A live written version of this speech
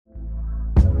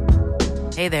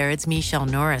Hey there, it's Michelle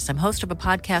Norris. I'm host of a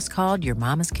podcast called Your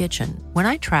Mama's Kitchen. When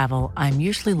I travel, I'm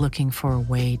usually looking for a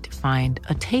way to find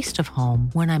a taste of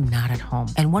home when I'm not at home.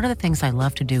 And one of the things I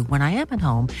love to do when I am at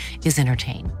home is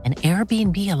entertain. And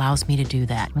Airbnb allows me to do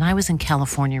that. When I was in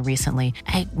California recently,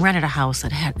 I rented a house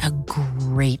that had a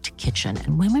great kitchen.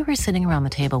 And when we were sitting around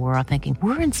the table, we were all thinking,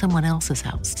 we're in someone else's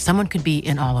house. Someone could be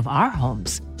in all of our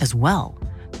homes as well.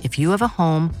 If you have a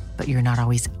home, but you're not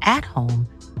always at home,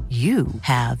 you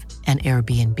have an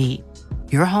Airbnb.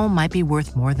 Your home might be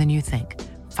worth more than you think.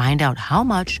 Find out how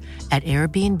much at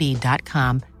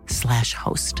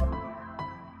airbnb.com/host.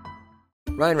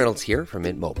 Ryan Reynolds here from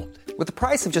Mint Mobile. With the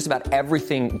price of just about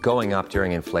everything going up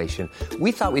during inflation,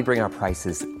 we thought we'd bring our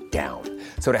prices down.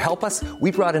 So to help us,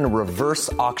 we brought in a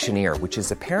reverse auctioneer, which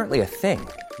is apparently a thing.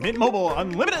 Mint Mobile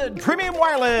Unlimited Premium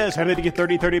Wireless. How to get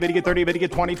 30, 30, bit to get 30, bit to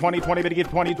get 20, 20, 20, bit to get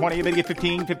 20, 20, bit to get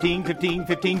 15, 15, 15,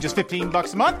 15, just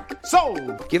 $15 a month? Sold!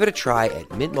 Give it a try at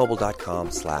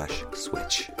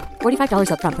mintmobile.com/switch.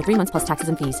 $45 up front for 3 months plus taxes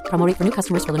and fees. Promo rate for new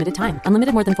customers for limited time.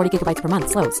 Unlimited more than 40 gigabytes per month.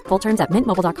 Slows full terms at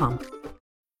mintmobile.com.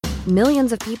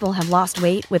 Millions of people have lost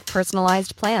weight with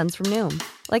personalized plans from Noom.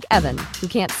 Like Evan, who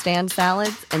can't stand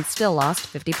salads and still lost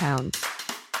 50 pounds.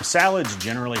 Salads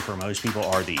generally for most people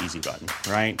are the easy button,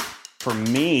 right? For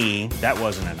me, that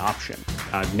wasn't an option.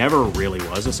 I never really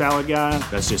was a salad guy.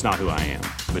 That's just not who I am.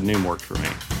 But Noom worked for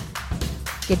me.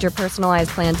 Get your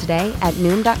personalized plan today at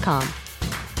Noom.com.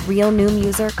 Real Noom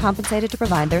user compensated to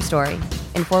provide their story.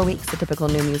 In 4 weeks, the typical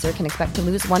Noom user can expect to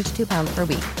lose 1 to 2 pounds per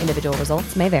week. Individual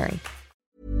results may vary.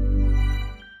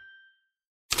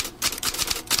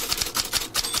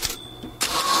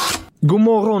 God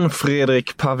morgon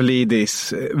Fredrik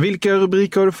Pavlidis. Vilka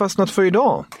rubriker har du fastnat för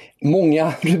idag?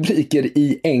 Många rubriker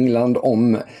i England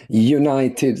om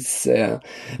Uniteds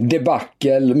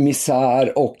debacle,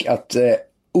 misär och att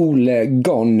Ole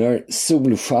Gunnar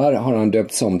Solskjær har han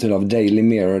döpts om till av Daily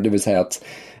Mirror. Det vill säga att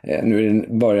nu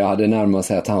börjar det närma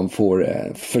sig att han får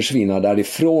försvinna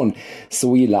därifrån.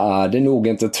 Så illa är det nog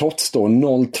inte, trots då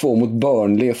 0-2 mot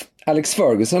Burnley. Alex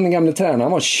Ferguson, den gamla tränaren,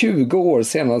 han var 20 år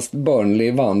senast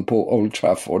Burnley vann på Old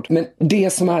Trafford. Men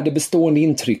det som är det bestående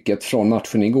intrycket från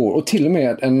matchen igår, och till och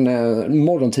med en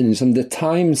morgontidning som The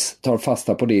Times tar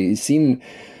fasta på det i sin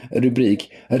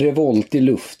rubrik, revolt i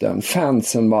luften.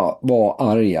 Fansen var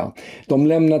arga. De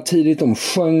lämnade tidigt, de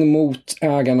sjöng mot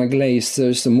ägarna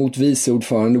Glazers och mot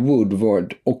viceordförande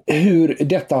Woodward. Och hur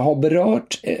detta har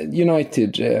berört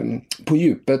United på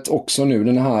djupet också nu,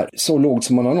 den här så lågt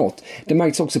som man har nått. Det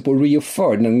märks också på Rio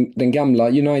Ferdinand, den gamla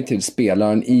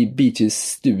United-spelaren i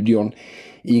Beaches-studion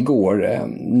igår.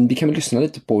 Vi kan väl lyssna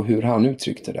lite på hur han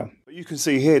uttryckte det. You can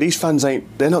see here, these fans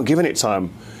they're not giving it time.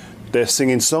 They're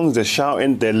singing songs, they're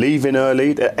shouting, they're leaving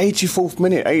early. At 84th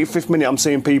minute, 85th minute, I'm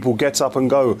seeing people get up and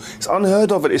go. It's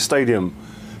unheard of at this stadium.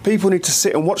 People need to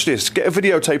sit and watch this. Get a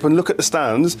videotape and look at the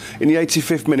stands in the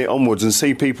 85th minute onwards and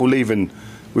see people leaving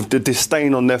with the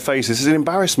disdain on their faces. It's an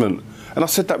embarrassment. And I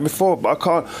said that before, but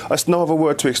there's no other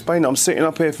word to explain it. I'm sitting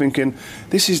up here thinking,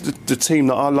 this is the team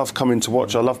that I love coming to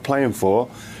watch, I love playing for.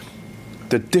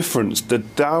 The difference, the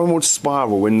downward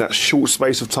spiral in that short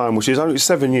space of time, which is only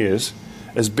 7 years,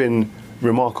 has been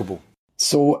remarkable.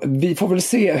 Så vi får väl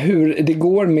se hur det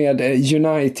går med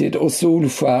United och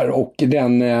Solskjær och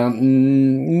den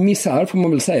misär, får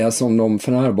man väl säga, som de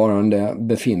för närvarande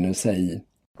befinner sig i.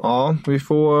 Ja, vi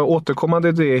får återkomma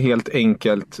till det helt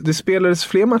enkelt. Det spelades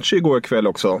fler matcher igår kväll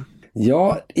också.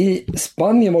 Ja, i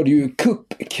Spanien var det ju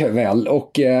cupkväll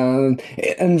och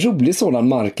en rolig sådan.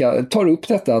 Marca tar upp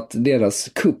detta att deras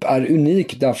cup är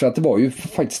unik därför att det var ju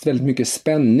faktiskt väldigt mycket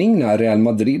spänning när Real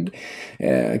Madrid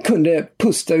kunde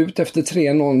pusta ut efter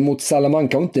 3-0 mot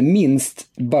Salamanca, och inte minst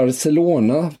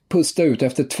Barcelona pusta ut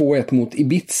efter 2-1 mot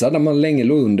Ibiza där man länge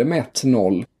låg under med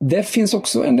 1-0. Det finns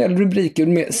också en del rubriker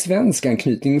med svensk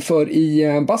anknytning, för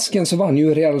i Basken så vann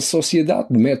ju Real Sociedad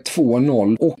med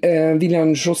 2-0 och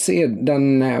Willian José,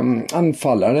 den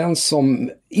anfallaren som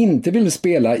inte ville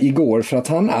spela igår för att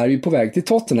han är ju på väg till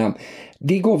Tottenham,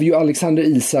 det gav ju Alexander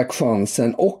Isak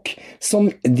chansen, och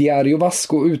som Diario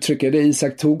Vasco uttrycker det,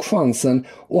 Isak tog chansen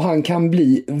och han kan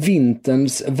bli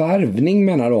vinterns värvning,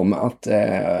 menar de, att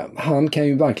han kan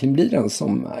ju verkligen bli den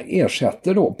som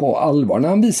ersätter då på allvar när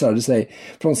han visade sig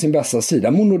från sin bästa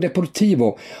sida. Mundo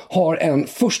Deportivo har en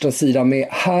första sida med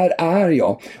 "Här är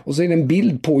jag", och så är det en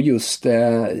bild på just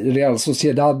Real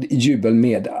Sociedad jubel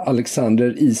med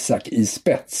Alexander Isak i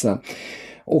spetsen.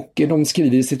 Och de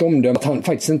skriver i sitt omdöme att han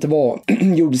faktiskt inte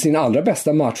gjorde sin allra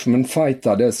bästa match, men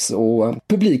fightades, och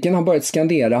publiken har börjat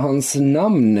skandera hans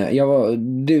namn.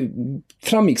 Det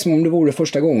framgick som om det vore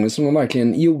första gången som de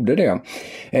verkligen gjorde det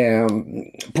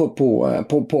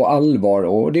på allvar,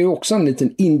 och det är också en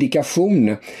liten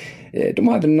indikation. De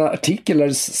har även en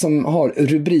artikel som har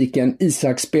rubriken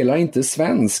 "Isak spelar inte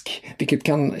svensk", vilket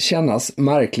kan kännas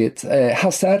märkligt.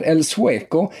 Hacer el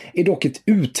Sueco är dock ett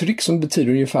uttryck som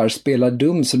betyder ungefär "spela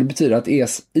dum", så det betyder att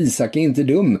Isak är inte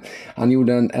dum. Han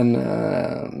gjorde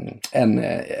en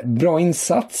bra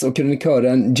insats, och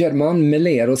kronikören Germán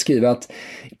Melero skriver att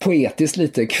poetiskt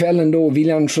lite: kvällen då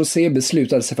William José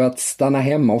beslutade sig för att stanna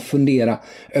hemma och fundera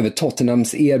över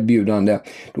Tottenhams erbjudande,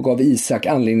 då gav Isak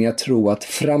anledning att tro att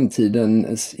framtidens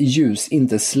ljus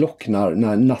inte slocknar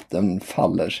när natten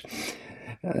faller.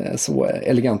 Så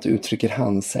elegant uttrycker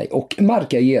han sig. Och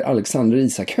Marca ger Alexander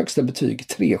Isak högsta betyg,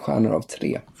 3 stjärnor av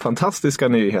 3. Fantastiska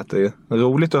nyheter.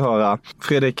 Roligt att höra.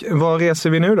 Fredrik, var reser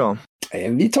vi nu då?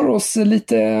 Vi tar oss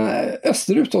lite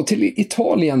österut då, till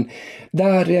Italien,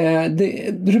 där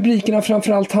rubrikerna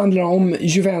framförallt handlar om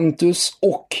Juventus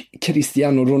och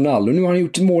Cristiano Ronaldo. Nu har han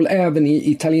gjort mål även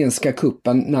i italienska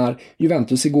kuppen när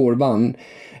Juventus igår vann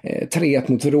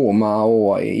 3-1 mot Roma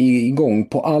och är igång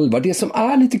på allvar. Det som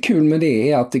är lite kul med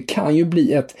det är att det kan ju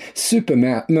bli ett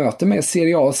supermöte med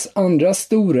Serie A's andra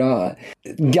stora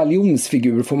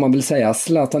galjonsfigur, får man väl säga,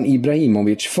 Zlatan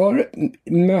Ibrahimovic. För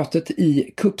mötet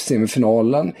i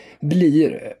cupsemifinalen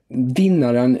blir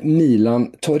vinnaren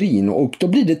Milan-Torino, och då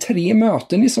blir det 3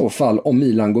 möten i så fall om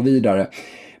Milan går vidare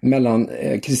mellan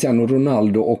Cristiano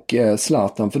Ronaldo och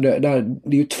Zlatan, för det är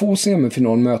ju 2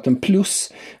 semifinalmöten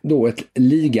plus då ett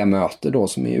ligamöte då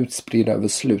som är utspridda över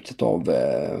slutet av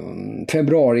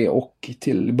februari och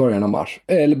till början av mars,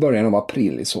 eller början av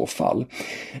april i så fall.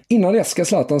 Innan det ska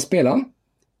Zlatan spela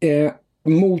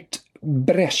mot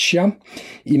Brescia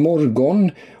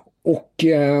imorgon. Och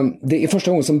det är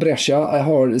första gången som Brescia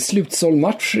har slutsåld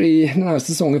match i den här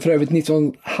säsongen, för övrigt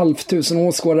 19 500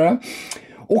 åskådare.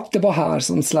 Och det var här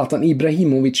som Zlatan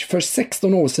Ibrahimovic för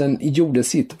 16 år sedan gjorde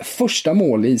sitt första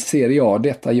mål i Serie A.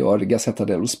 Detta gör Gazzetta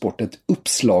dello Sport ett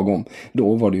uppslag om.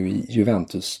 Då var det ju i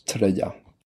Juventus tröja.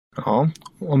 Ja,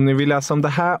 om ni vill läsa om det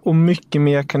här och mycket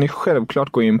mer kan ni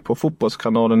självklart gå in på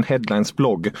fotbollskanalen Headlines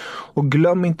blogg. Och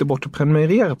glöm inte bort att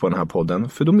prenumerera på den här podden,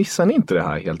 för då missar ni inte det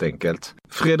här helt enkelt.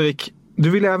 Fredrik, du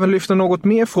vill även lyfta något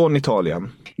mer från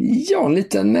Italien? Ja, en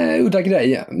liten udda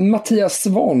grej. Mattias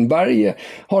Svanberg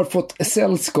har fått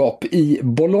sällskap i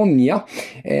Bologna.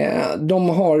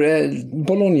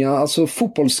 Bologna, alltså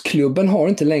fotbollsklubben, har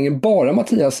inte längre bara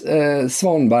Mattias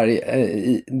Svanberg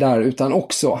där, utan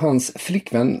också hans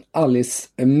flickvän Alice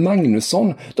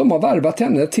Magnusson. De har värvat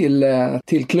henne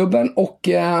till klubben, och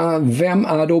vem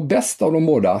är då bäst av de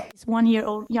båda? He's 1 year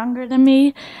old younger than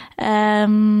me.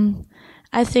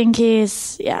 I think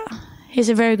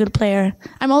he's a very good player.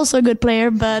 I'm also a good player,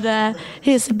 but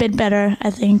he's a bit better,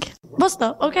 I think.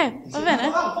 Posto? Okej, va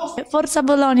bene. Forza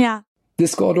Bologna. Det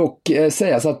ska dock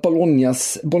sägas att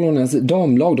Bolognas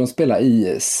damlag, de spelar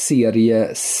i Serie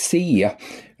C.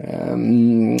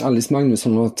 Alice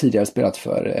Magnusson har tidigare spelat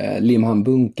för Limhamn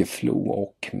Bunkeflo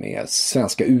och med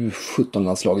svenska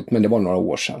U17-landslaget, men det var några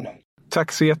år sedan.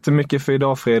 Tack så jättemycket för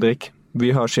idag, Fredrik.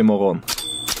 Vi hörs imorgon.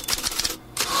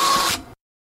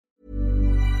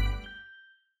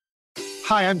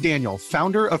 Hi, I'm Daniel,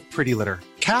 founder of Pretty Litter.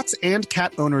 Cats and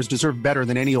cat owners deserve better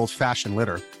than any old-fashioned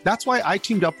litter. That's why I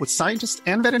teamed up with scientists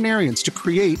and veterinarians to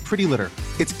create Pretty Litter.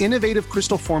 Its innovative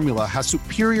crystal formula has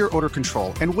superior odor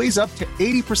control and weighs up to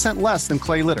 80% less than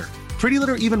clay litter. Pretty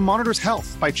Litter even monitors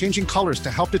health by changing colors to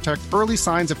help detect early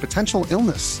signs of potential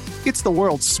illness. It's the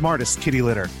world's smartest kitty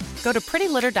litter. Go to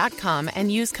prettylitter.com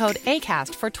and use code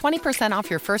ACAST for 20% off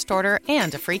your first order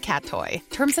and a free cat toy.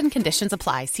 Terms and conditions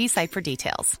apply. See site for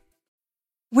details.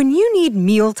 When you need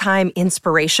mealtime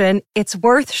inspiration, it's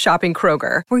worth shopping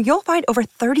Kroger, where you'll find over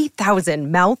 30,000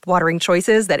 mouth-watering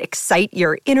choices that excite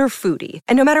your inner foodie.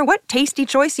 And no matter what tasty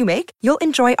choice you make, you'll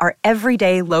enjoy our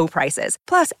everyday low prices,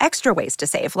 plus extra ways to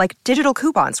save, like digital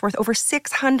coupons worth over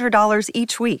 $600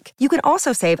 each week. You can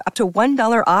also save up to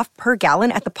 $1 off per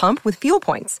gallon at the pump with fuel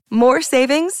points. More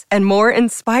savings and more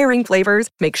inspiring flavors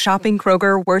make shopping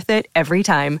Kroger worth it every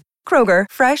time. Kroger,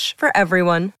 fresh for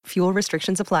everyone. Fuel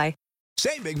restrictions apply.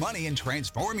 Save big money and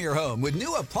transform your home with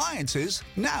new appliances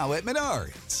now at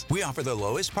Menards. We offer the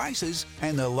lowest prices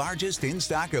and the largest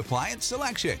in-stock appliance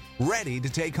selection. Ready to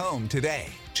take home today.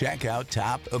 Check out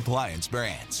top appliance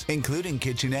brands, including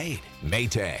KitchenAid,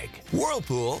 Maytag,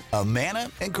 Whirlpool, Amana,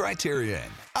 and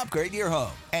Criterion. Upgrade your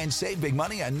home and save big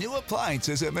money on new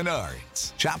appliances at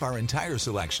Menards. Shop our entire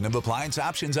selection of appliance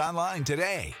options online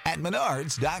today at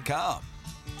Menards.com.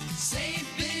 Save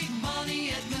big